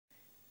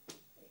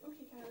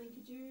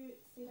you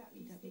say that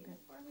wee statement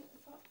for me at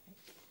the top? Right.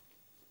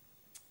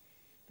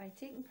 By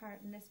taking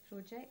part in this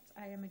project,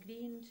 I am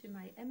agreeing to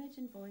my image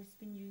and voice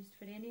being used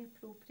for any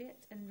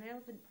appropriate and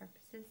relevant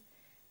purposes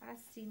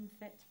as seen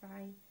fit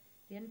by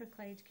the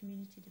Inverclyde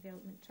Community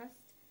Development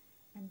Trust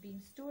and being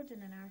stored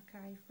in an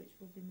archive which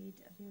will be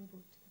made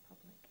available to the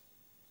public.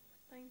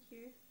 Thank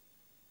you.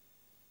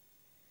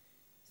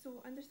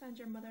 So I understand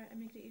your mother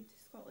immigrated to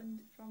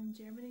Scotland from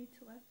Germany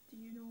to live. Do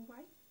you know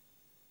why?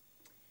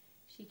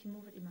 She came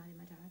over to marry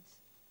my dad.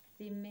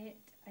 They met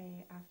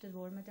after the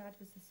war. My dad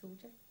was a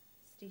soldier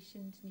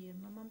stationed near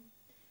my mum,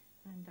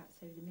 and that's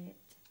how they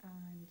met,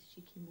 and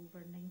she came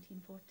over in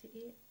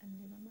 1948 and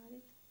they were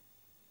married.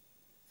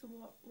 So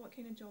what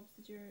kind of jobs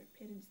did your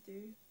parents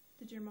do?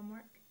 Did your mum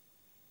work?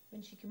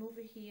 When she came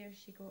over here,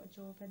 she got a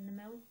job in the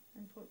mill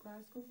in Port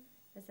Glasgow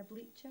as a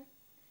bleacher.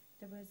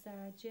 There was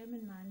a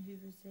German man who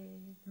was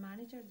the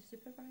manager, the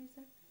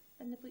supervisor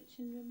in the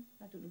bleaching room.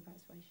 I don't know if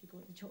that's why she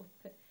got the job,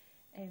 but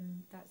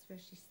that's where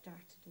she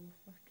started off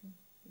working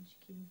when she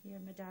came here.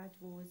 My dad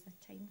was a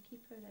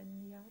timekeeper in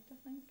the yard, I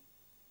think.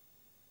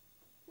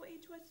 What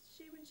age was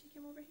she when she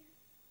came over here?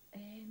 22.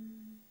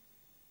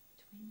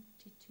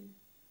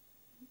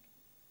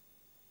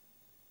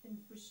 And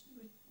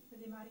were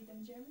they married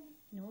in Germany?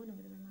 No, they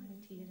were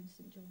married here in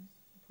St John's,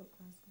 in Port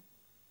Glasgow.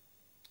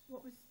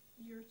 What was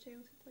your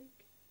childhood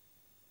like?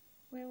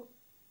 Well,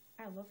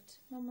 I loved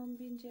my mum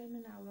being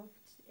German. I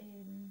loved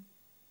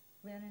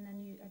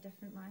learning a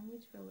different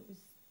language. Well, it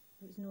was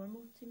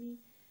normal to me.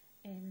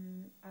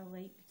 I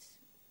liked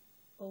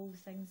all the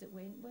things that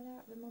went with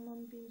that, with my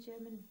mum being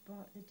German,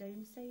 but the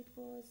downside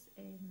was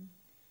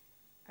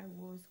I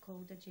was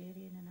called a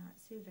Jerry and a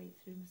Nazi right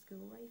through my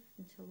school life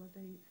until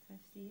about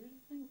 5th year, I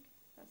think.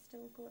 I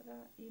still got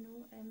that, you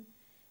know.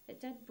 It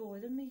did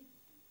bother me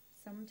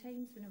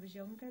sometimes when I was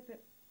younger,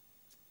 but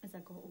as I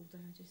got older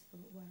I just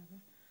thought, whatever,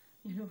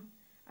 you know.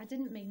 I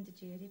didn't mind the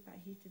Jerry, but I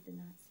hated the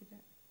Nazi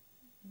bit,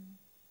 you know.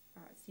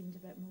 That seemed a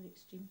bit more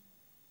extreme.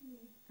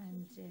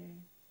 And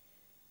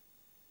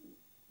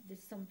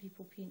there's some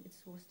people painted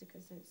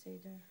swastikas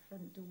outside our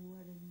front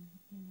door and,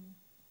 you know,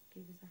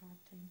 gave us a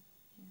hard time.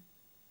 Yeah.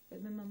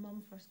 But when my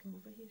mum first came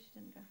over here, she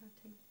didn't get a hard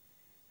time.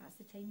 That's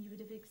the time you would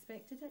have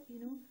expected it, you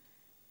know,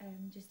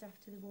 just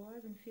after the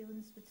war, when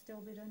feelings would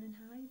still be running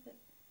high, but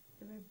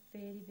they were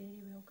very,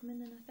 very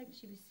welcoming, and I think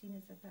she was seen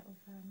as a bit of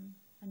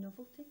a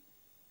novelty,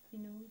 you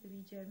know, the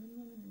wee German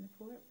woman in the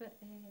port, but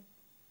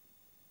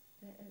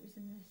it was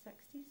in the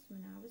 60s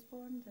when I was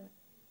born that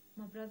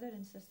my brother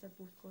and sister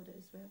both got it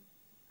as well,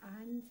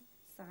 and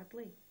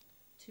sadly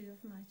 2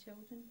 of my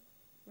children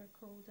were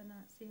called a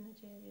Nazi and a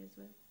Jerry as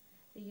well.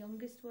 The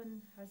youngest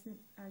one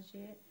hasn't as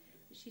yet,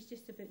 but she's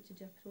just about to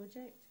do a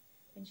project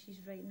and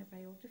she's writing a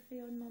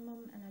biography on my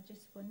mum, and I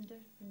just wonder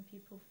when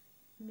people,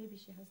 maybe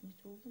she hasn't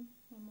told them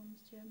my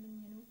mum's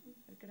German, you know,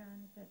 her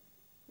gran, but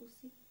we'll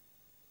see.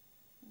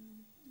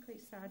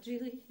 Quite sad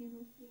really, you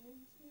know.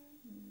 Yes, yeah.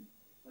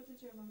 What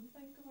did your mum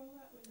think of all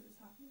that when it was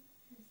happening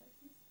in the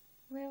 60s?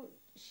 Well,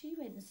 she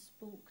went and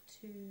spoke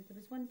to, there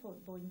was one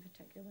boy in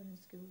particular in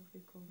school who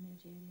called me a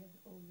Jerry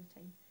all the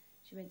time.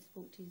 She went and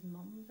spoke to his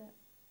mum, but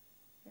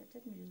it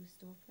didn't really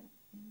stop it,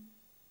 you know.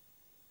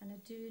 And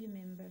I do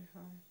remember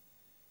her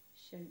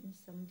shouting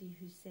somebody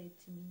who said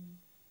to me,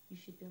 you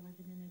should be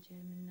living in a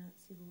German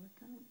Nazi war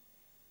camp.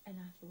 And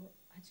I thought,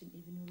 I didn't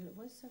even know what it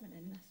was, so I went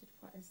in and I said,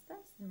 what is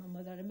this? And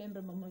I remember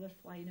my mother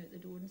flying out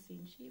the door and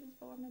saying, she was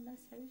born in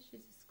this house,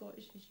 she's as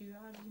Scottish as you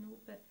are, you know,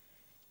 but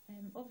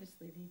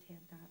obviously they'd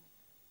heard that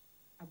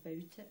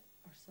about it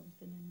or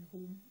something in the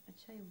home, a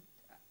child,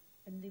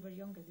 and they were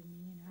younger than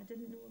me and I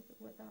didn't know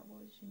about what that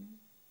was, you know.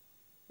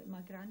 But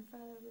my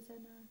grandfather was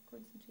in a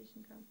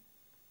concentration camp,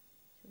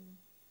 so,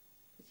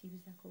 because he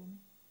was a commie,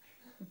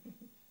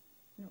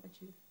 not a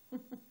Jew.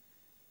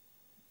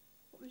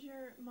 What was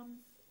your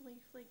mum's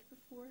life like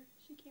before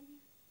she came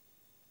here?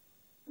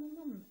 My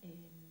mum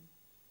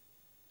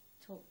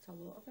talked a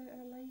lot about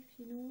her life,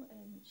 you know.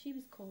 She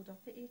was called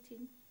up at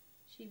 18.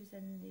 She was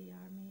in the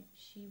army.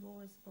 She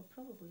was, well,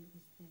 probably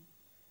was the,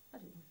 I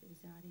don't know if it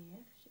was the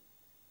RAF.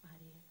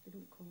 RAF, they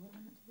don't call it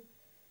that, do they?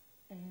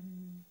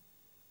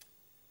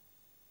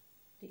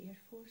 The Air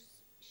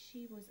Force.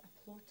 She was a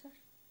plotter.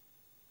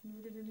 You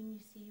know the women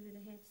you see with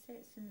the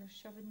headsets and they're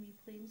shoving wee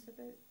planes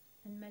about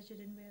and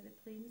measuring where the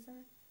planes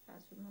are?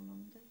 That's what my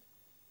mum did.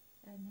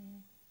 And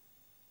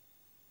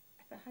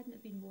if it hadn't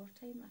have been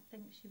wartime, I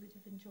think she would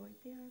have enjoyed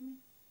the army.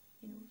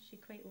 You know, she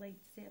quite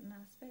liked certain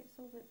aspects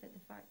of it, but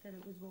the fact that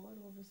it was war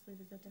obviously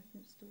was a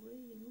different story,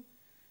 you know.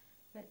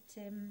 But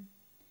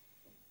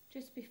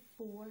just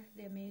before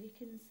the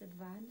Americans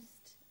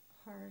advanced,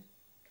 her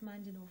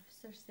commanding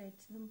officer said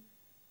to them,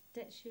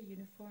 ditch your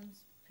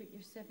uniforms, put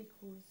your civvy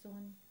clothes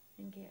on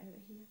and get out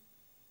of here.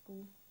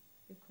 Go,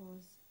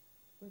 because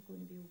we're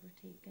going to be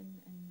overtaken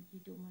and you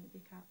don't want to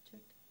be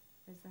captured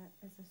as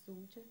a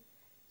soldier,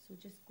 so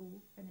just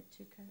go. And it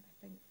took her, I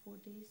think, 4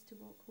 days to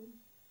walk home,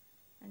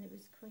 and it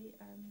was quite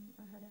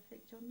a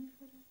horrific journey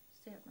for her.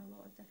 Certainly a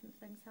lot of different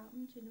things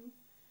happened, you know.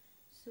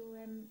 So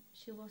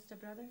she lost a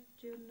brother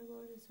during the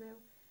war as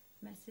well.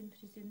 missing,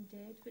 presumed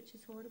dead, which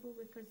is horrible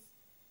because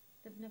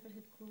they've never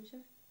had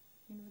closure.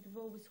 You know, they've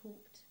always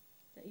hoped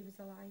that he was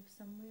alive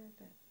somewhere,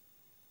 but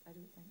I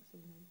don't think so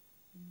now.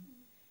 You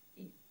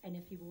know. And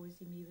if he was,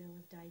 he may well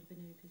have died by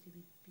now because he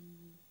would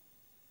be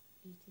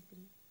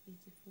 83,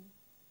 84,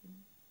 you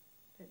know.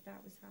 But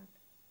that was hard.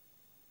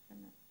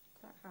 And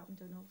that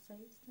happened on all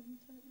sides,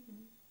 didn't it, you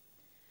know.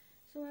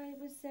 So it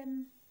was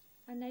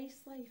a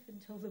nice life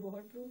until the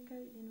war broke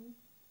out, you know.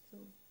 So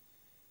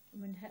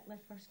when Hitler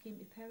first came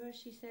to power,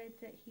 she said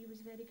that he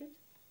was very good.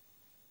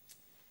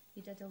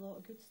 He did a lot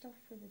of good stuff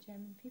for the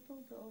German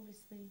people, but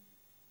obviously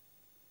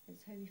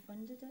it's how he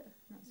funded it.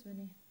 That's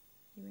when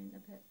he went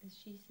a bit, as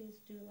she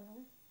says, do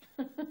Lyall.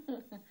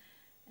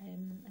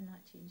 And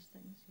that changed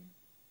things, yeah.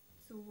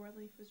 So war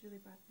life was really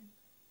bad then?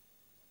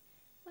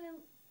 Well,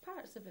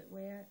 parts of it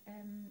were.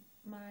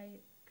 My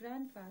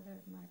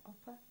grandfather, my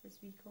uppa, as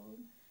we call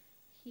him,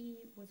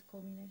 he was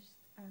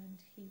communist and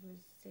he was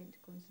sent to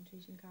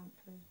concentration camp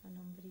for a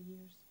number of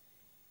years.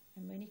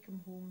 And when he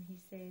came home, he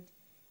said,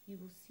 you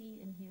will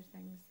see and hear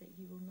things that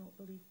you will not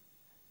believe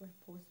were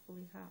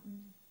possibly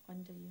happening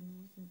under your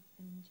nose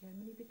in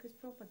Germany, because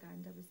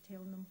propaganda was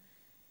telling them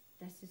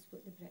this is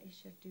what the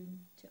British are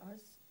doing to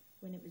us,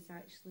 when it was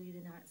actually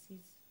the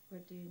Nazis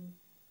were doing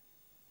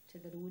to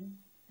their own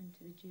and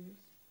to the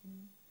Jews, you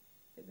know.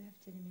 But we have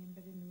to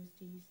remember in those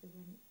days there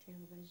weren't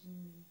television,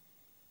 and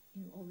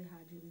you know, all they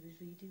had really was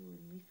radio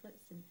and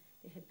leaflets, and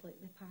they had like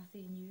the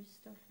Pathy news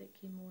stuff that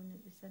came on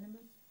at the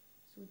cinemas.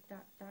 So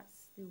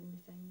that's the only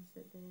things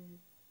that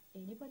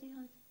anybody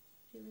had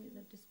really at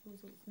their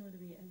disposal. It's not the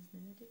way it is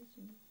nowadays,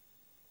 you know.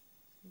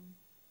 So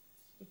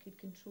they could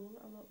control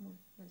it a lot more,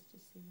 let's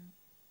just say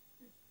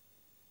that.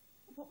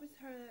 What was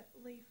her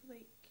life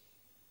like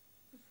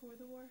before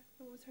the war?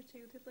 What was her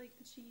childhood like?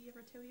 Did she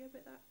ever tell you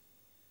about that?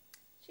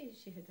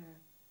 She had a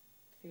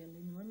fairly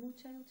normal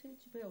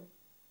childhood, well,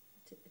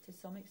 to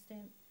some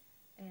extent.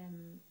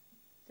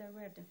 There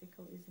were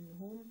difficulties in the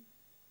home,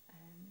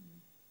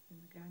 with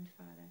my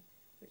grandfather,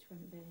 which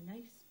weren't very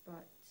nice,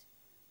 but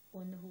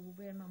on the whole,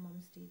 where my mum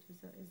stayed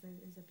is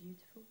a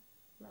beautiful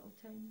little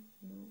town,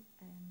 you know,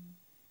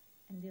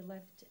 and they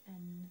lived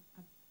in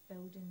a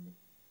building.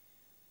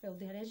 Well,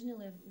 they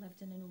originally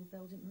lived in an old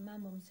building. My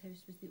mum's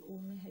house was the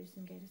only house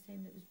in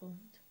Gerresheim that was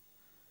bombed.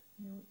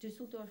 You know,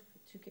 Dusseldorf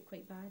took it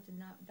quite bad, and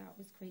that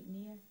was quite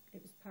near.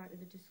 It was part of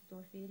the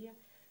Dusseldorf area,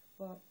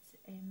 but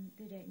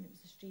they reckon it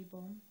was a stray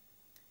bomb,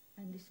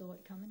 and they saw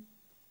it coming,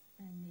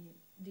 and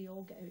they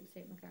all got out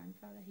except my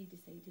grandfather. He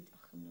decided,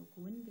 I'm not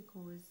going,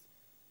 because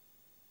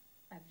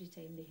every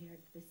time they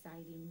heard the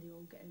siren, they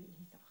all got out, and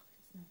he thought,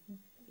 it's nothing.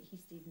 But he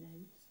stayed in the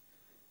house.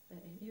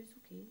 But it was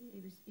okay.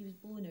 He was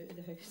blown out of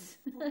the house.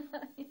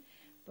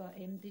 But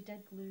they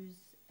did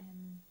lose.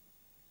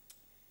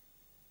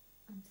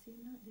 I'm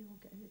saying that they all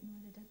got out. No,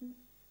 they didn't.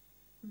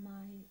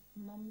 My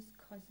mum's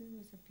cousin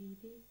was a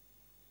baby,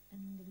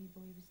 and the wee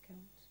boy was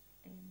killed.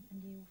 A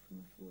nail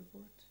from a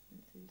floorboard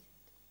went through his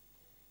head.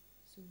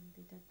 So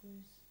they did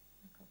lose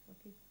a couple of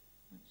people.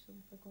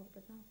 Actually, forgot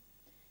about that.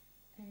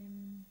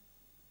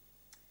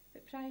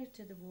 But prior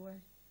to the war,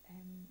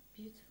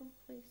 beautiful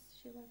place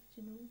she lived,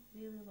 you know,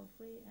 really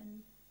lovely,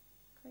 and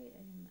quite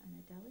an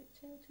idyllic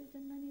childhood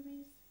in many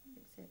ways,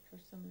 except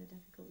for some of the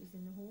difficulties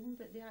in the home.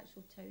 But the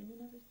actual town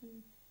and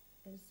everything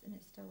is, and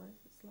it still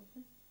is, it's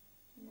lovely.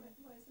 Yeah.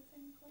 What is the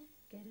town called?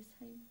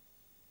 Gerresheim.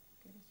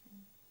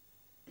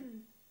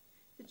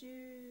 Did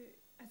you,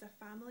 as a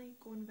family,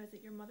 go and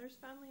visit your mother's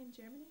family in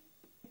Germany?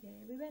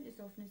 Yeah, we went as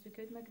often as we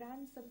could. My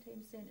gran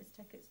sometimes sent us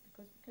tickets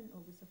because we couldn't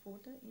always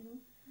afford it, you know.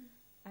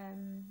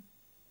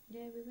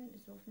 Yeah, we went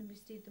as often. We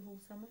stayed the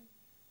whole summer,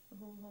 the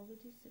whole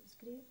holidays. It was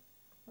great.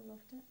 I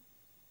loved it.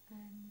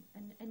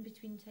 And in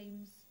between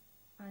times,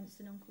 aunts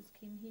and uncles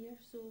came here.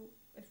 So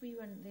if we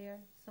weren't there,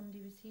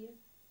 somebody was here.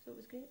 So it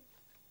was great.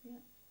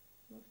 Yeah,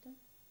 loved it.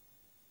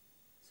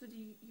 So do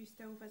you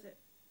still visit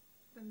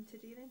them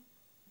today then?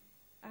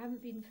 I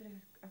haven't been for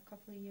a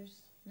couple of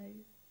years now.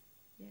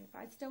 Yeah, but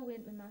I still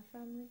went with my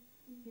family.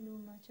 You know,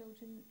 my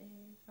children.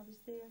 I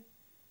was there.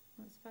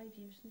 Well, it's 5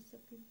 years since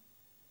I've been.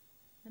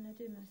 And I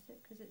do miss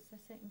it because it's a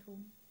second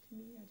home to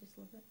me. I just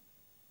love it.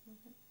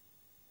 Love it.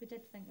 We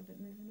did think about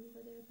moving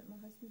over there, but my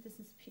husband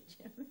doesn't speak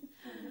German.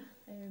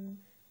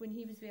 When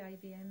he was with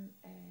IBM,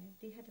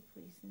 they had a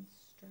place in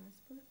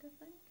Strasbourg, I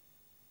think,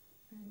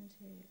 and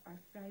or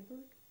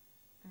Freiburg,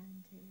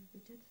 and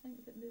we did think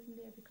about moving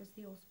there because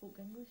they all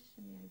spoke English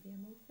in the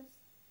IBM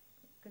office.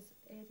 Because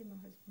Eddie, my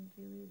husband,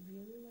 really,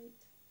 really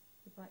liked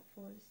the Black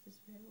Forest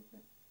as well,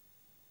 but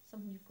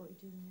something you've got to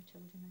do when your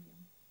children are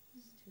young.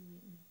 It's too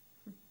late now.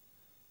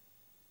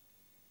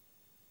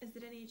 Is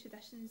there any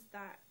traditions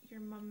that your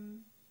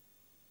mum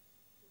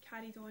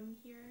carried on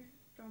here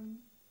from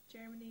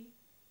Germany,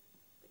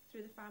 like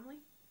through the family?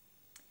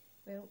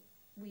 Well,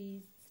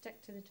 we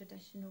stick to the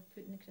tradition of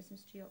putting the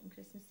Christmas tree up on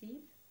Christmas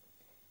Eve,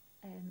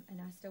 and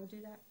I still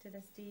do that to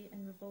this day,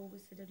 and we've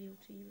always had a real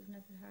tree. We've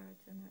never had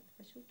an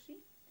artificial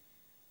tree.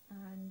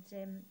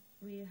 And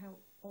we have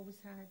always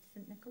had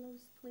St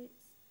Nicholas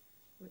plates,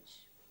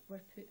 which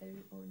were put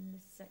out on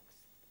the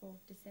 6th of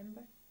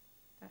December.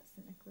 That's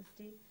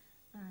birthday,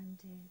 and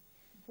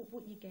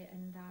what you get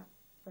in that,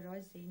 for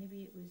us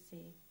anyway, it was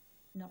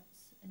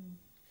nuts and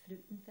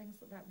fruit and things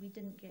like that. We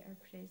didn't get our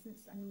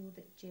presents. I know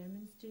that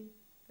Germans do,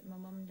 but my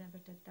mum never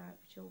did that.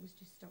 She always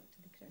just stuck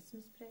to the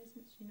Christmas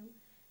presents, you know,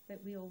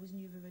 but we always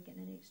knew we were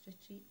getting an extra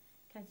treat.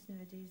 Kids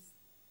nowadays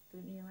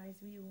don't realise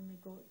we only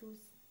got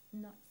those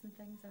nuts and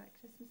things at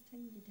Christmas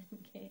time. You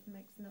didn't get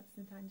mixed nuts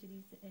and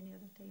tangerines at any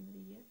other time of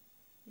the year,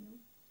 you know.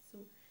 So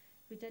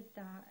we did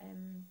that.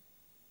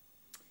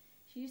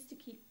 She used to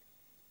keep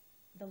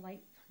the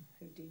light,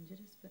 how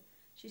dangerous, but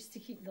she used to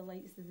keep the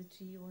lights of the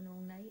tree on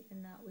all night,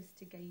 and that was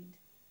to guide,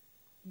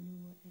 you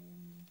know,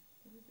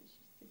 what was it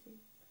she used to say?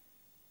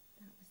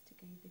 That was to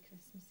guide the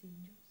Christmas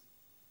angels,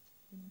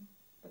 you know.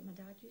 But my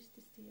dad used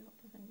to stay up,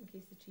 I think, in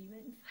case the tree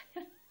went on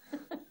fire.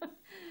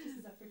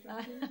 Just as a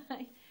precaution.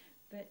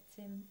 But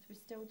we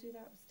still do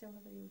that. We still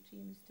have a real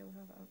tree, and we still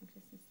have it up on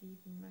Christmas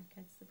Eve, and my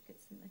kids have got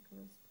St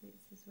Nicholas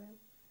plates as well.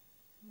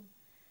 So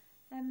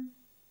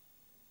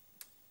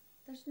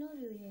there's not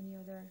really any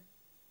other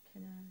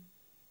kind of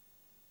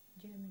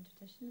German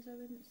traditions, I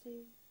wouldn't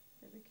say,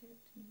 that we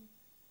kept. You know.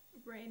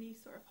 Were any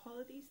sort of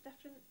holidays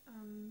different?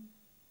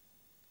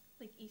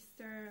 Like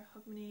Easter,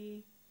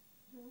 Hogmanay?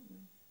 No.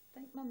 I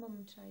think my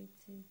mum tried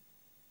to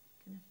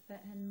kind of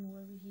fit in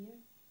more with here.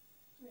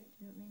 Right.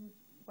 Do you know what I mean?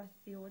 With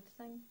the odd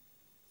thing.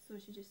 So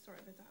she just sort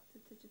of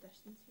adapted to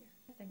traditions here?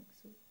 I think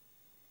so.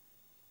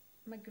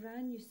 My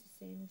gran used to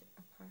send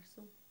a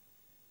parcel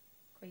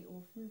quite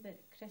often,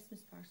 but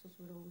Christmas parcels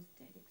were always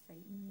dead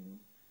exciting, you know.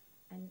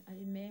 And I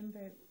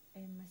remember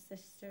my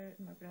sister,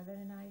 my brother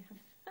and I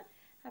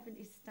having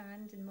to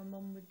stand, and my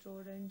mum would draw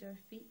around our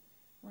feet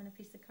on a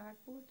piece of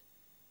cardboard,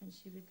 and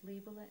she would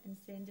label it and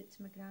send it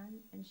to my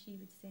gran, and she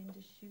would send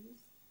us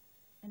shoes,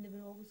 and they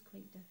were always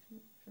quite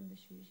different from the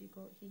shoes you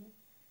got here.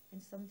 And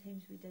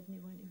sometimes we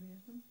didn't want to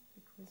wear them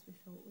because we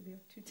thought they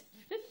were too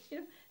different, you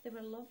know. They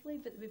were lovely,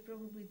 but we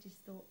probably just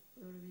thought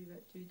they were a wee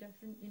bit too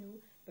different, you know,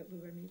 but we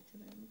were made to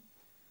wear them,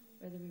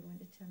 whether we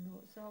wanted to or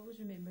not. So I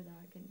always remember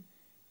that, getting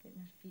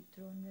our feet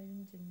drawn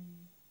round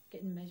and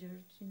getting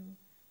measured, you know.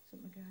 So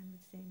my gran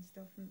would send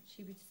stuff, and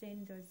she would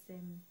send us,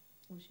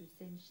 she would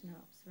send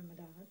schnapps for my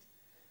dad,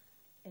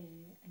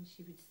 and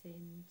she would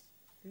send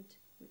food,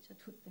 which I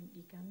don't think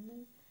you can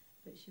now,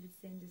 but she would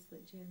send us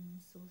like German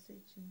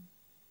sausage and,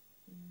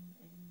 you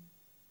know,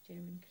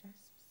 German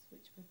crisps,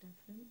 which were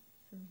different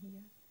from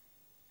here,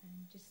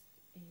 and just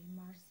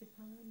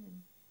marzipan and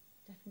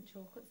different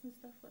chocolates and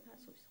stuff like that.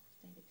 So it was always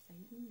dead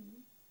exciting, you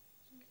know.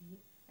 It's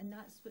great, and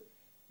that's what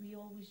we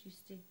always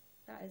used to.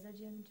 That is a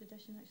German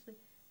tradition, actually.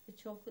 The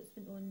chocolates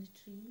went on the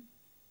tree,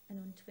 and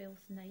on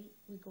 12th night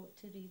we got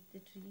to raid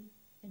the tree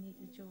and eat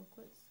the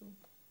chocolates. So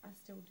I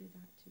still do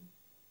that too.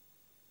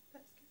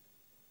 That's good.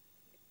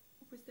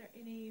 Was there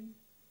any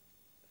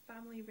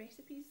family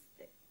recipes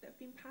that have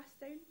been passed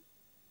down?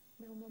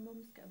 Well, my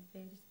mum's got a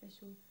very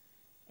special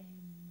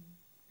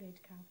red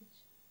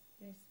cabbage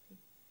recipe,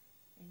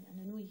 and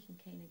I know you can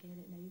kind of get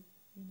it now,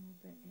 you know,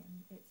 but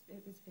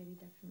it was very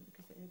different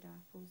because it had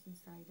apples and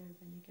cider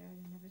vinegar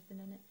and everything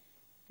in it.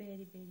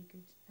 Very, very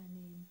good,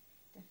 and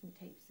different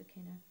types of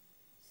kind of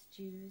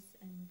stews,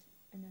 and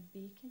a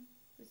bacon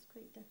was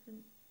quite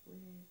different,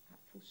 with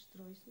apple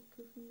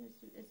streuselkuchen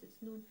as it's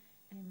known.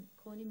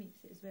 Connie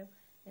makes it as well.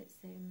 It's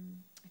a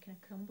kind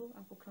of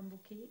apple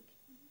crumble cake,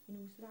 you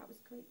know, so that was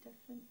quite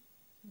different.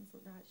 Things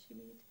like that she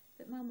made.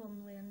 But my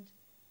mum learned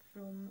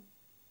from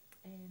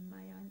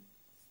my aunts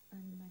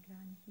and my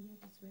gran here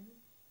as well,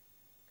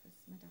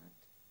 because my dad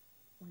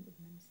wanted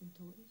mince and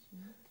toys, you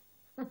know.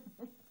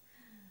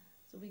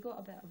 So we got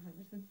a bit of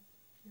everything,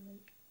 if you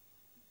like.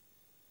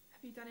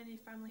 Have you done any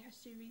family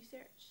history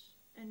research?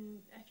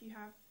 And if you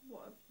have,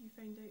 what have you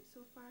found out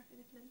so far?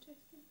 Anything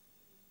interesting?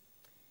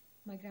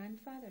 My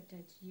grandfather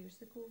did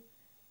years ago.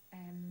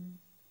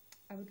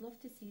 I would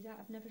love to see that.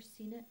 I've never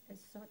seen it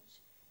as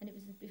such, and it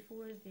was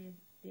before the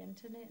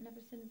internet and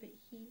everything. But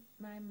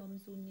my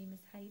mum's own name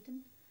is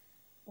Hayden,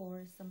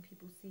 or some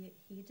people say it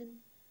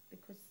Hayden,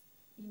 because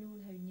you know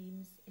how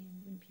names,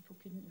 when people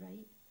couldn't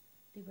write,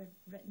 they were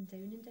written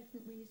down in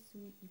different ways. So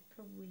you've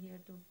probably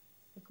heard of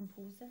the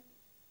composer,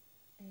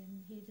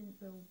 Hayden.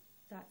 Well,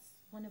 that's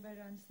one of our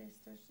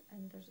ancestors,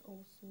 and there's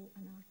also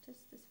an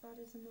artist, as far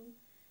as I know.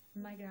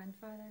 My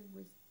grandfather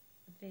was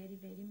very,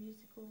 very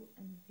musical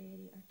and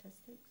very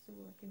artistic, so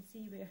I can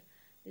see where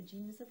the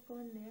genes have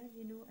gone there,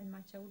 you know, and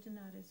my children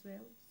are as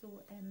well.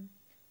 So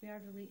we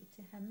are related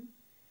to him,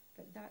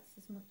 but that's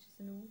as much as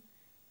I know.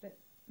 But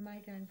my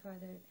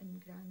grandfather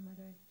and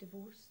grandmother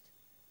divorced,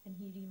 and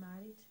he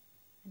remarried,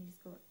 and he's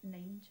got 9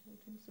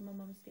 children. So my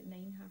mum's got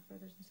 9 half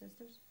brothers and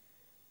sisters,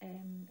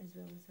 as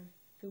well as her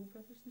full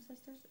brothers and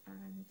sisters.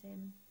 And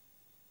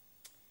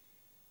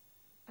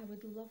I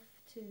would love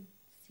to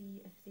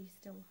see if they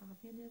still have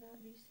any of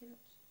that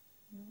research.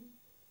 You know,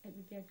 it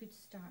would be a good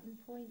starting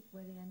point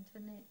with the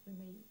internet. So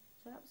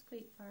that was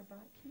quite far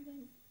back he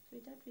went. So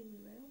he did really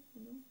well,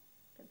 you know.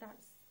 But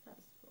that's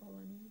all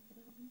I know for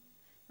that one.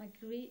 My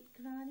great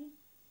granny,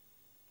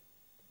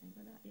 to think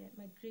about that yet.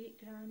 My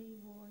great granny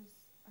was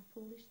a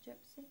Polish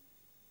gypsy.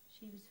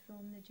 she was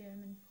from the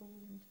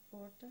German-Poland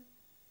border,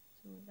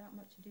 so that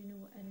much I do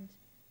know. And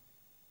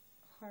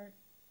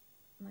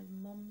my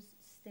mum's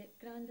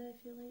step-granda, if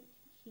you like,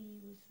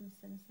 he was from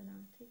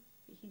Cincinnati,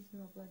 but he's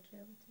no blood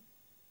relative.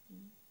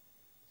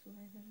 So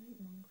either right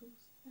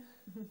mongrels.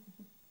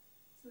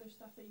 So there's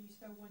stuff that you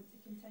still want to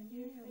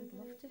continue? Yeah, I would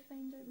love to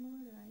find out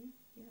more, aye.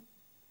 Yep.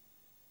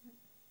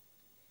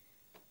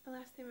 The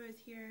last time I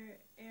was here,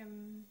 I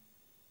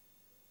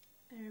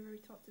remember we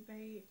talked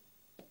about,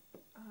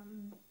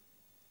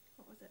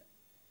 what was it?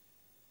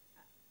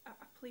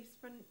 A place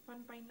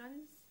run by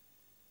nuns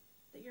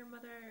that your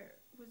mother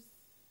was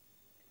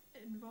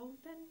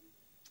involved in?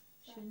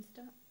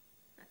 Schoenstatt.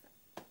 That's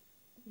it.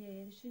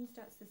 Yeah, the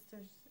Schoenstatt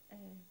sisters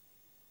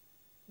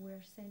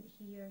were sent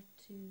here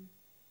to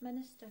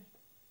minister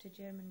to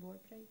German war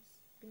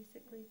brides,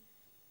 basically.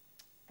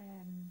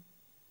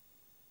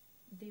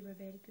 They were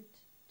very good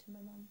to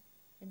my mum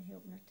in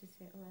helping her to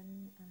settle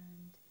in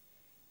and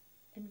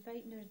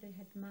inviting her. They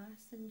had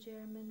mass in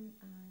German,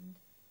 and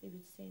they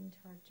would send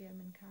her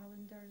German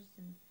calendars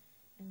and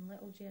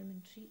little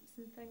German treats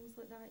and things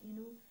like that, and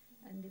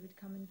they would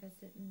come and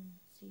visit and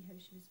see how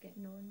she was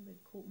getting on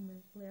with coping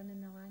with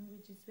learning the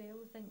language as well.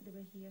 I think they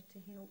were here to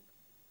help.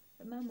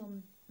 But my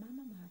mum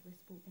hardly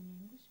spoke any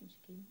English when she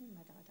came here.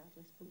 My dad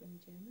hardly spoke any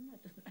German. I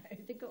don't know how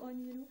they got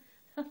on,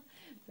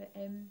 But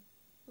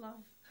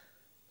love.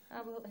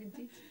 Well,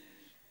 indeed.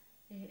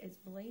 It's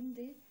blind,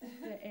 eh?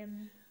 But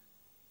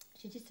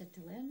she just had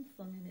to learn,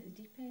 flung in at the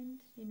deep end,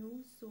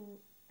 So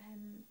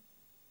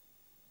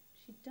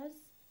she does.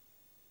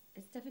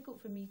 It's difficult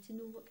for me to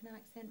know what kind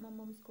of accent my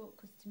mum's got,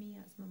 because to me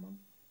that's my mum,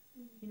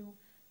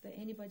 But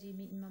anybody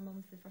meeting my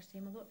mum for the first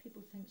time, a lot of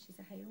people think she's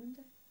a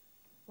Highlander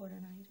or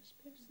an Irish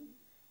person,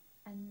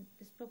 and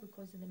it's probably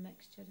because of the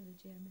mixture of the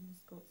German and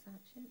Scots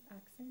accent,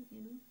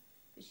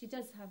 But she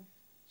does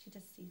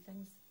say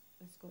things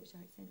with a Scottish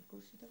accent, of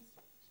course she does.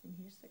 She's been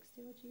here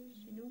 60 odd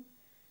years,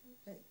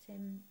 But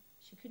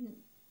she couldn't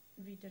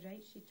read or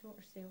write. She taught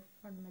herself,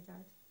 her and my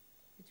dad,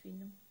 between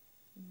them,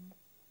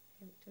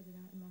 helped her with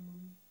that, and my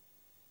mum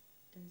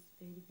does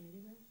very, very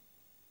well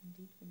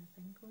indeed when I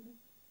think on it,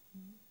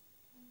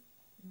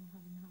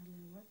 having hardly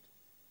a word.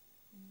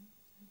 So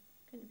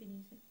couldn't have been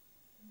easy.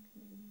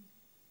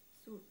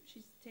 So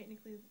she's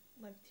technically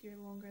lived here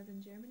longer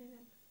than Germany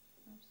then?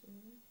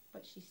 Absolutely.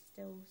 But she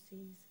still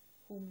says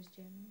home is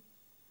Germany.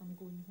 I'm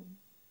going home.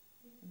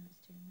 And that's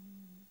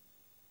Germany.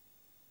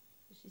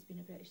 So she's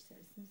been a British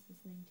citizen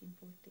since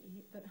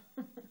 1948, but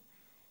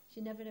she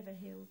never ever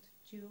held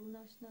dual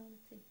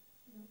nationality.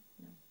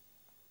 No.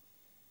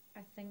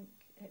 I think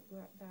that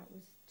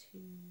was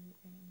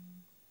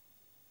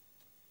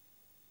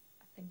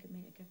I think it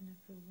might have given her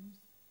problems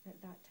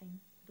at that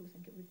time. I don't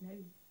think it would now,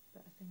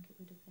 but I think it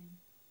would have then.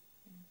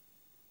 Yeah.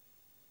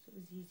 So it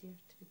was easier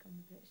to become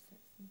a British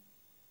citizen.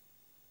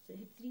 So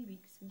it had 3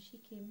 weeks when she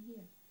came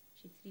here.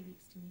 She had 3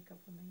 weeks to make up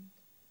her mind.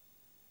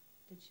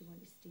 Did she want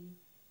to stay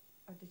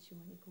or did she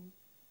want to go?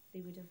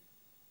 They would have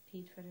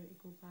paid for her to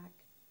go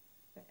back,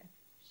 but if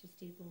she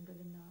stayed longer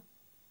than that,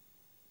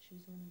 she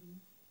was on her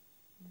own.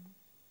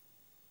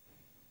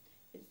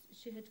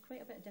 She had quite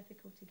a bit of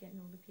difficulty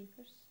getting all the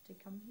papers to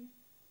come here.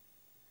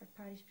 Her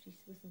parish priest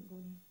wasn't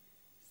going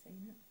to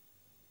sign it.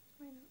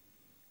 Why not?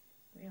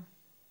 Well,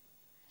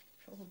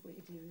 probably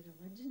to do with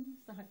religion,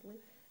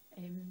 sadly.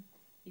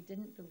 He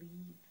didn't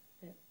believe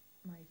that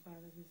my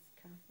father was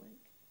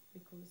Catholic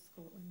because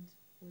Scotland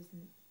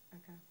wasn't a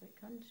Catholic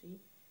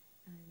country,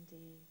 and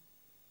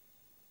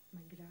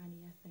my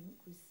granny, I think,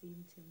 was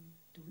saying to him,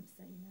 don't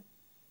sign it.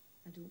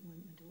 I don't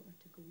want my daughter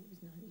to go. It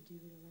was nothing to do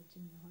with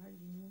religion with her,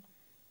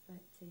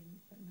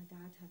 But my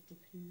dad had to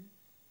prove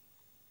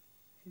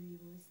who he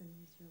was and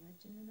his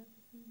religion and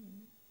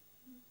everything,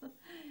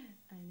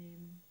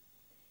 And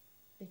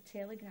the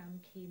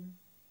telegram came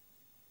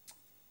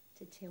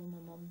to tell my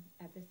mum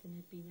everything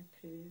had been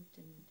approved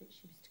and that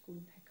she was to go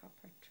and pick up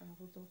her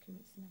travel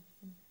documents and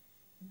everything.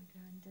 And my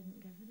gran didn't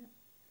give her it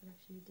for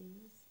a few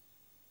days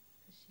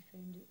because she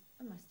found it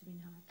must have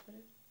been hard for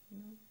her,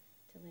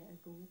 to let her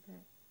go.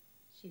 But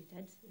she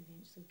did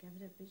eventually give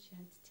her it, but she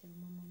had to tell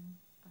my mum,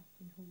 I've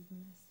been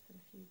holding this for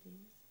a few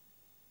days.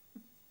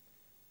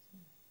 So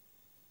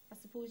I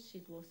suppose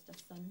she'd lost a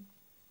son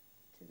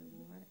to the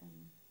war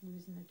and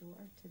losing a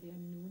daughter to the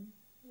unknown.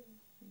 Yeah.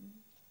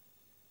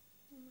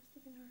 It must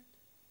have been hard.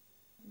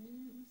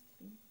 Yeah, it must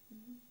have been.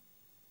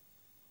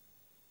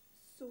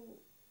 So,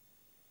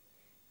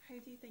 how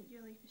do you think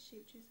your life has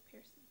shaped you as a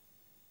person?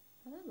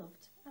 Well, I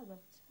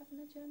loved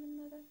having a German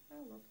mother.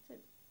 I loved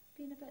it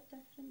being a bit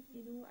different.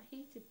 I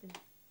hated the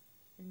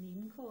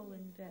name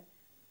calling, but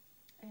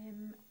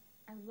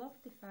I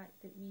loved the fact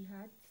that we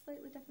had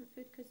slightly different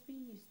food because we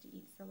used to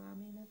eat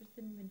salami and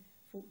everything when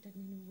folk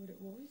didn't know what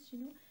it was,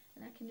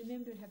 And I can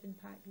remember having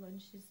packed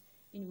lunches,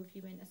 if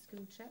you went a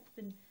school trip,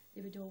 and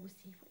they would always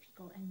say, what have you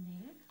got in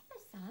there?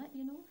 What's that,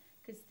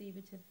 Because they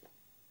would have,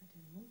 I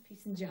don't know,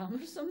 peas and jam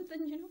or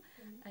something,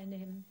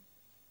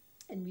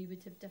 and we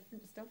would have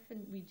different stuff,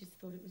 and we just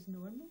thought it was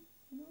normal,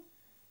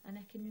 And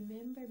I can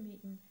remember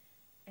meeting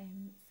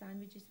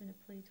sandwiches when I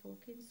played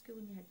hockey in school,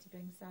 and you had to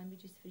bring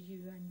sandwiches for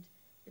you and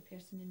the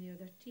person in the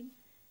other team.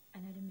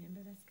 And I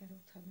remember this girl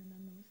turning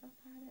her nose up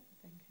at it,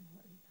 thinking,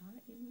 what is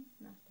that, you know?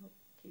 And I thought,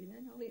 okay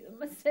then, I'll eat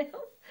them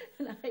myself.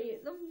 And I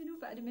ate them, you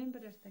know, but I remember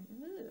her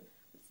thinking, ooh,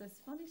 what's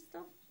this funny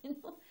stuff, you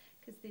know?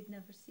 Because they'd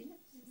never seen it.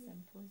 It's as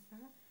simple as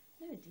that.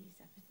 Nowadays,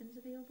 everything's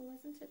available,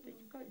 isn't it? But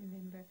you've got to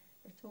remember,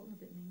 we're talking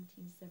about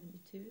 1972.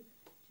 Do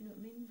you know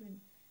what I mean?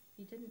 When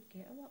you didn't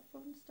get a lot of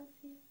foreign stuff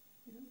here,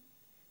 you know?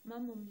 My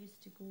mum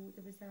used to go,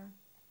 there was a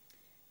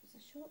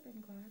shop in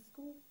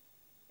Glasgow,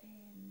 I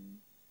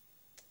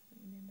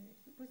don't remember,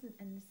 it wasn't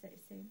in the city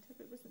centre,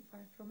 but it wasn't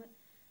far from it,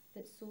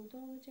 that sold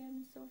all the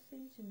German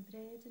sausage and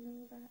bread and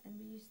all that, and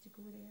we used to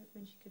go there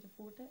when she could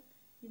afford it.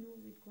 You know,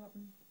 we'd go up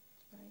and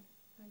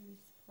buy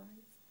wee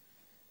supplies.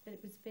 But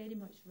it was very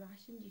much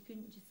rationed. You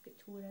couldn't just get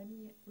tore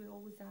in. We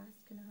always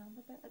asked, can I have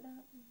a bit of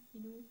that? You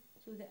know,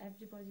 so that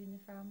everybody in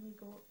the family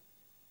got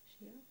a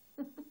share.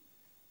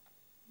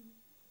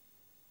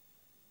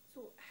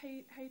 So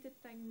how did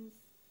things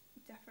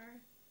differ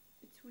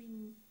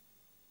between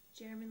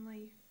German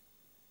life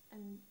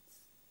and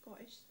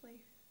Scottish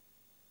life?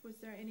 Was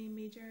there any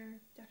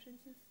major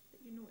differences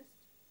that you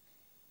noticed?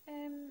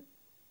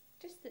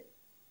 Just that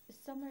the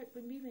summer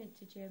when we went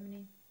to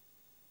Germany,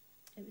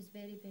 it was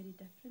very, very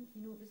different.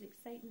 You know, it was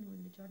exciting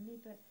on the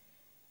journey, but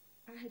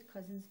I had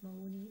cousins my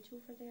own age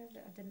over there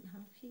that I didn't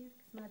have here,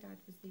 because my dad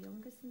was the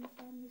youngest in the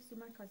family, so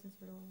my cousins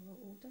were all a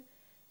lot older.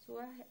 So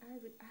I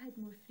had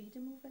more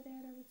freedom over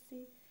there, I would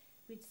say.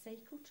 We'd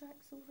cycle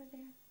tracks over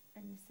there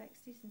in the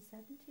 60s and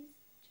 70s,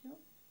 do you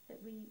know, that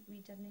we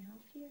didn't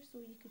have here.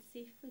 So you could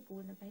safely go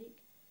on a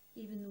bike,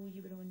 even though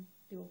you were on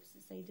the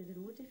opposite side of the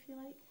road, if you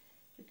like.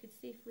 We could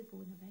safely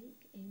go on a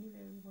bike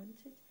anywhere we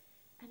wanted.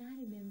 And I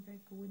remember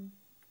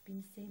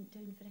being sent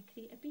down for a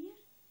crate of beer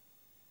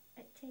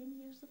at 10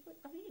 years of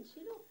age,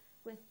 you know,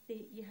 with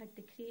you had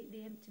the crate,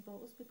 the empty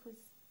bottles,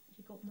 because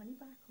you got money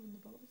back on the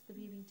bottles, the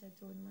way we did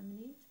on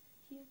lemonade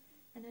here.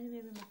 And I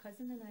remember my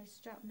cousin and I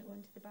strapping it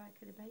onto the back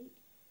of the bike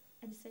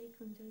and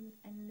cycling down,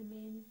 and the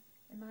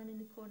man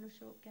in the corner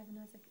shop giving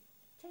us a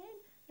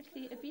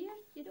crate of beer,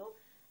 you know,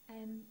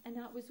 and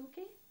that was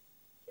okay,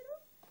 you know.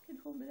 I can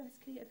hold me this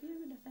crate of beer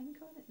when I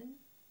think on it now.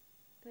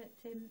 But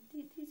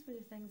these were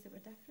the things that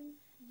were different.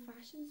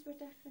 Fashions were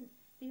different.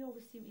 They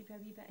always seemed to be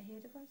a wee bit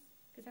ahead of us,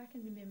 because I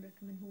can remember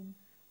coming home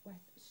with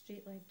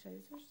straight leg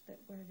trousers that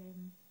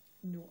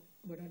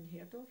were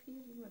unheard of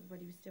here. You know,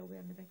 everybody was still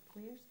wearing the big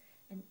flares,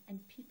 and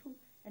people.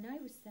 And I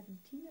was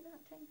 17 at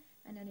that time,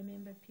 and I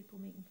remember people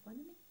making fun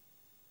of me.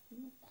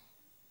 You know, what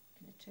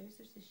kind of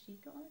trousers has she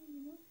got on?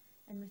 You know,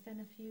 and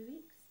within a few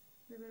weeks,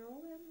 they were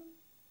all wearing them.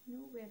 You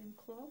know, wearing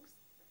clogs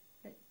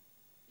that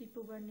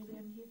people weren't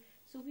wearing here.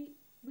 So we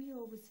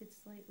always had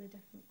slightly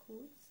different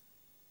clothes,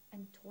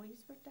 and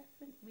toys were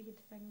different. We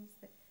had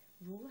things that,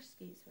 roller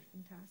skates were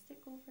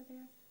fantastic over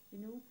there, you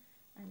know,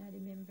 and I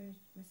remember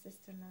my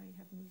sister and I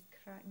having these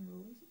cracking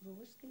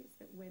roller skates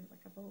that went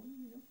like a bomb,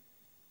 you know,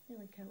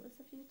 nearly killed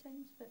us a few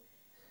times.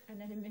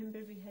 And I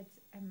remember we had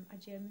a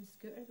German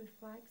scooter with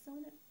flags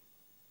on it,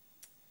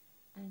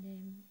 and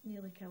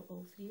nearly killed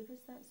all three of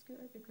us, that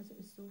scooter, because it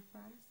was so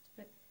fast.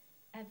 But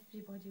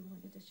everybody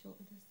wanted a shot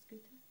of this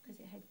scooter because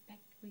it had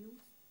big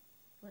wheels,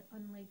 like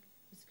unlike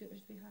the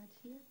scooters we had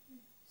here.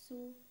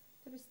 So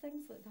there was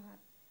things like that.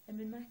 And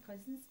when my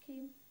cousins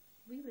came,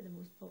 we were the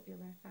most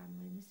popular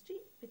family in the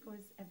street,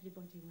 because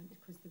everybody wanted,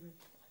 because there were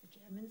a lot of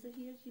Germans are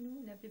here, you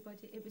know, and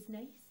everybody, it was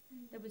nice.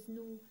 There was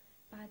no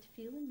bad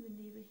feeling when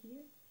they were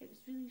here. It was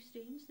really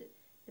strange that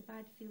the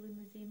bad feeling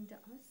was aimed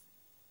at us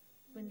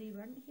when they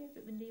weren't here,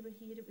 but when they were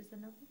here it was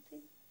a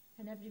novelty,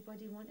 and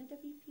everybody wanted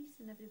a wee piece,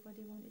 and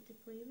everybody wanted to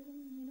play with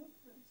them, you know.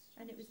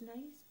 And it was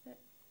nice.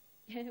 But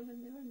yeah, when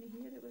they weren't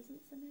here it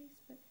wasn't so nice.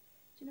 But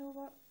do you know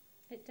what?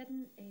 It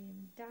didn't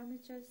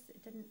damage us,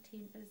 it didn't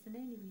taint us in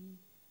any way.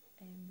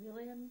 We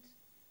learned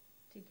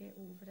to get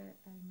over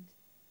it, and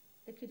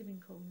they could have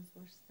been calling us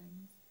worse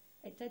things.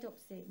 It did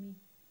upset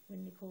me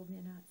when they called me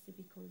a Nazi,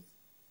 because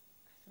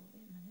I thought,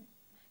 wait a minute,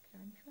 my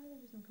grandfather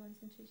was in a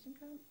concentration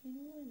camp, you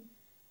know,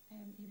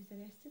 and he was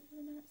arrested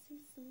by the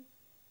Nazis, so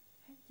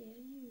how dare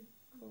you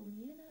call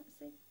me a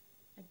Nazi?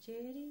 A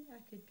Jerry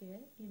I could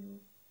get, you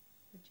know,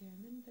 for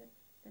German, but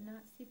the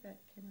Nazi bit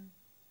kind of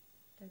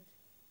did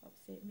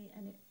upset me,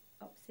 and it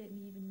upset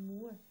me even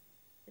more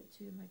that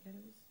two of my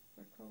girls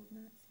were called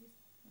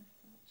Nazis. I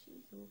thought,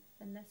 geez,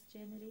 in this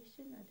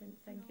generation, I didn't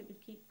think it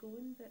would keep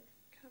going, but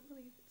Can't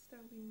believe it's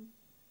still being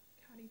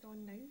carried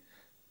on now.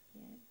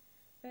 yeah.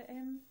 But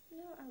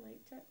no, I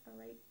liked it.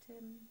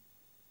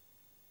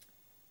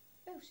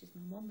 Well, she's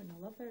my mum and I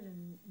love her,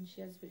 and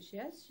she is what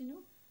she is, you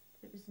know.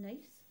 But it was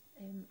nice.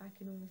 I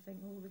can only think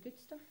of all the good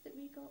stuff that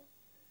we got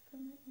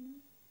from it, you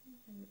know,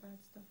 and the bad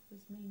stuff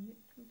was minute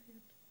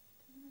compared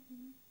to that, you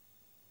know.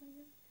 So,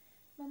 yeah.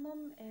 My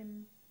mum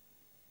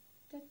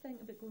did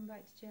think about going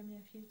back to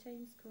Germany a few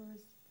times,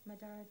 because my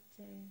dad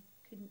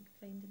couldn't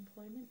find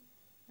employment,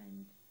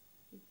 and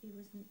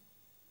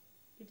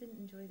he didn't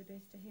enjoy the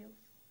best of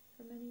health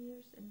for many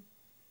years, and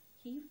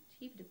he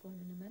would have gone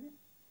in a minute.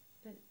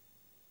 But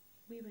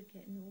we were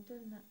getting older,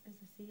 and that, as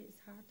I say,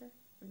 it's harder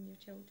when your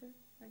children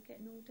are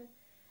getting older.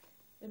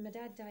 When my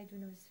dad died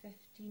when I was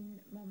 15,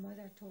 my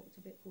mother talked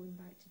about going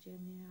back to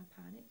Germany, and I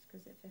panicked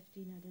because at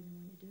 15 I didn't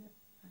want to do it.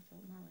 I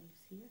thought, my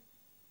life's here,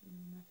 you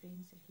know, my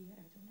friends are here,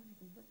 I don't want to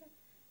go with it.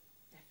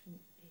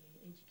 Different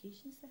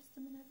education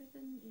system and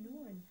everything, you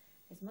know, and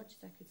as much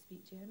as I could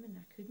speak German,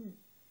 I couldn't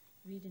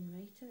read and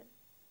write it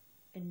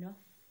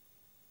enough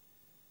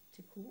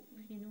to cope,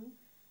 you know,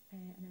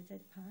 and I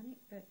did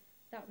panic, but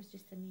that was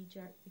just a knee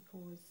jerk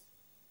because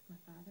my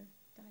father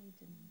died,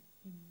 and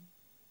you know,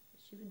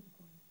 she wouldn't have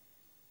gone.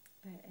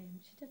 But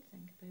she did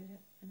think about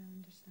it, and I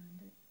understand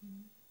it, you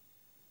know.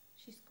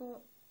 She's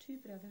got 2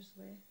 brothers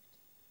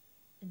left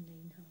and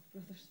 9 half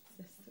brothers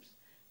and sisters,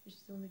 but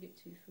she's only got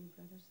 2 full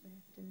brothers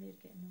left, and they're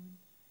getting on.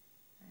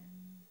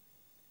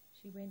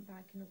 She went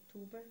back in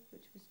October,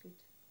 which was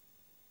good,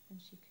 and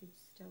she could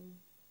still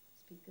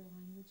speak the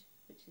language,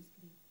 which is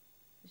great.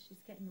 But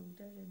she's getting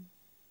older, and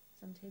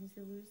sometimes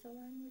they lose the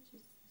language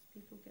as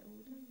people get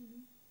older, you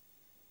know.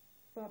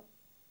 But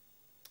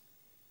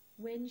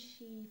when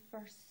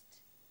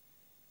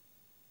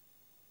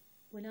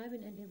I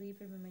went into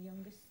labour with my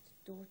youngest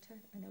daughter,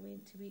 and I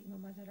went to wake my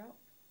mother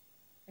up,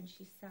 and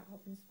she sat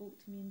up and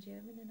spoke to me in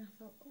German, and I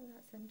thought, oh,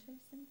 that's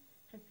interesting.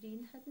 Her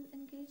brain hadn't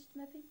engaged,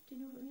 maybe, do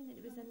you know what I mean? And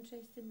it was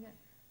interesting that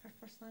her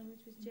first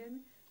language was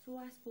German. So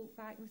I spoke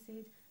back and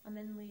said, I'm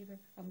in labour,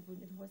 I'm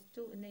going to the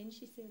hospital. And then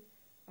she said,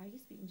 why are you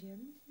speaking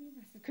German to me? And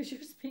I said, because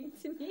you're speaking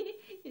to me,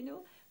 you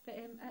know. But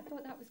I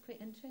thought that was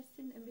quite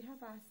interesting, and we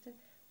have asked her,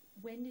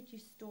 when did you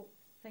stop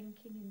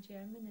thinking in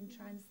German and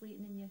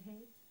translating in your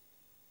head?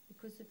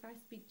 Because if I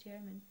speak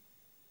German,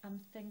 I'm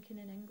thinking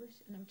in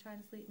English and I'm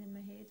translating in my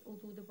head,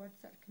 although the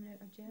words that are coming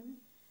out are German.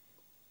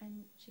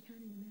 And she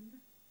can't remember,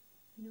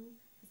 you know.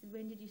 I said,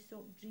 when did you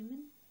stop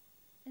dreaming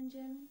in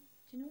German?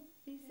 Do you know?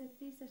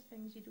 These are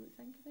things you don't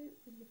think about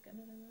when you've got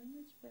another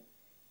language. But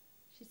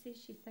she says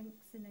she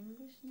thinks in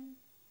English now,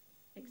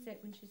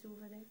 except when she's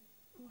over there.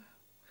 Wow.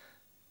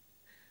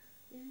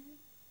 Yeah,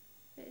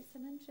 but it's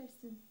an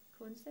interesting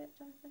concept,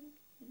 I think,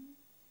 you know.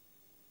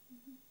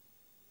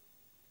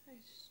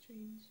 That's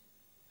strange.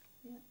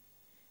 Yeah.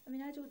 I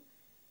mean,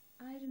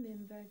 I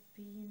remember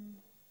being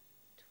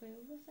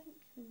 12, I think,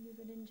 when we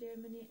were in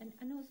Germany, and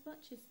I know as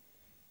much as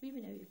we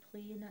went out to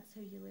play, and that's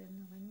how you learn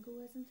the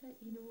lingo, isn't it?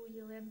 You know,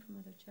 you learn from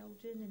other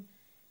children, and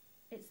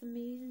it's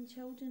amazing.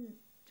 Children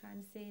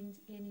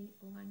transcend any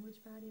language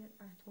barrier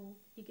at all.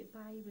 You get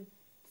by with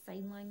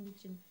sign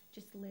language and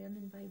just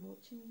learning by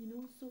watching, you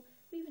know. So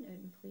we went out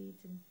and played,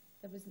 and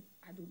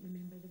I don't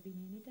remember there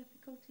being any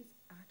difficulties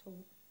at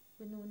all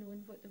with no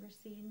knowing what they were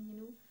saying, you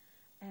know.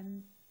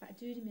 But I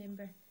do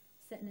remember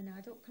sitting in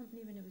adult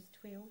company when I was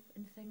 12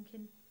 and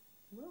thinking,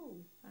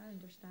 whoa, I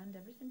understand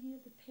everything here.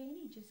 The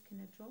penny just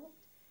kind of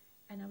dropped,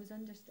 and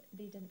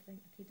they didn't think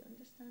I could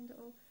understand it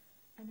all.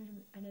 And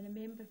I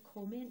remember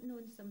commenting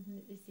on something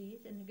that they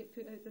said, and I get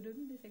put out the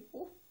room. They think,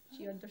 oh,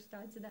 she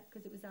understands that,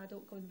 because it was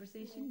adult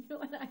conversation, you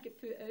know. And I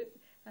get put out.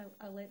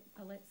 I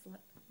let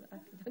slip that I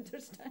could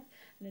understand,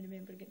 and I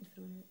remember getting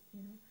thrown out,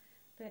 you know.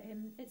 But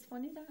it's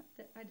funny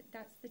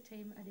that's the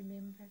time I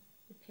remember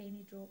the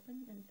penny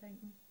dropping and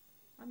thinking,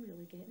 I'm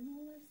really getting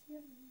all this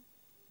here,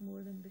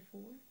 more than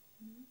before,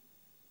 you know.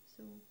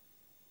 So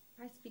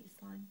I speak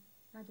slang.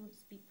 I don't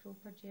speak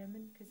proper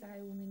German, because I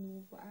only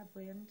know what I've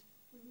learned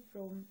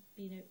from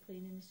being out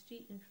playing in the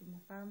street and from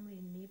my family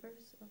and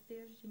neighbours of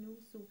theirs, you know.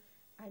 So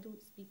I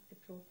don't speak the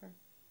proper.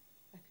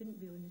 I couldn't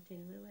be on the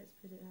telly, let's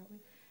put it that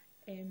way.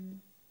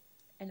 And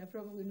I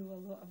probably know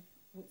a lot of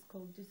what's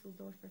called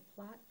Dusseldorfer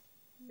Platt.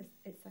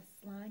 It's a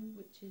slang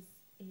which is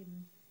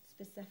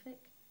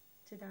specific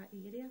to that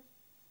area.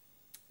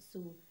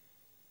 So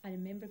I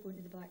remember going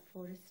to the Black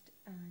Forest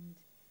and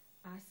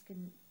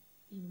asking,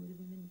 you know, the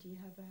woman, do you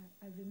have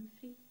a room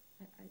free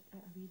at a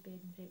wee bed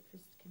and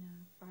breakfast kind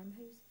of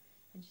farmhouse?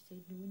 And she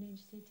said no. And then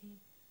she said,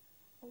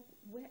 oh,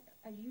 where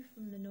are you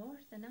from the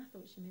north? And I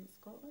thought she meant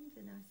Scotland.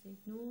 And I said,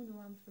 no,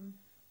 I'm from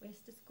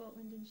west of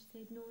Scotland. And she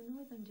said, no,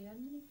 northern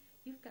Germany.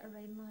 You've got a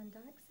Rhineland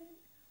accent.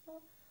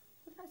 Oh,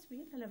 well, that's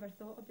weird. I never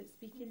thought about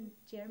speaking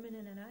German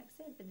in an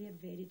accent, but they're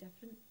very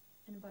different.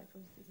 And Black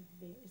Forest is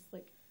it's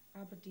like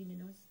Aberdeen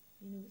and us,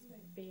 you know,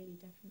 it's very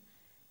different.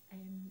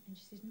 And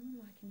she says,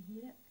 no, I can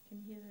hear it. I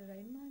can hear the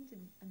Rhineland.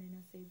 And then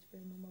I said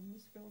where my mum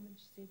was from, and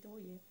she said, oh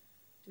yeah,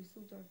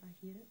 Dusseldorf, I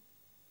hear it.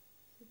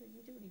 So that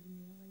you don't even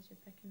realise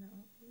you're picking that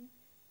up, do you?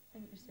 I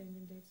think you're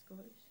sounding dead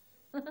Scottish.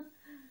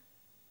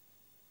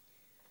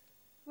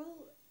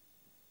 Well,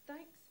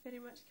 thanks very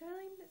much,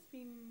 Caroline. It's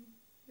been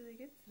really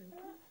good.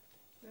 Welcome.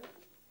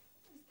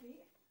 That's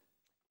great.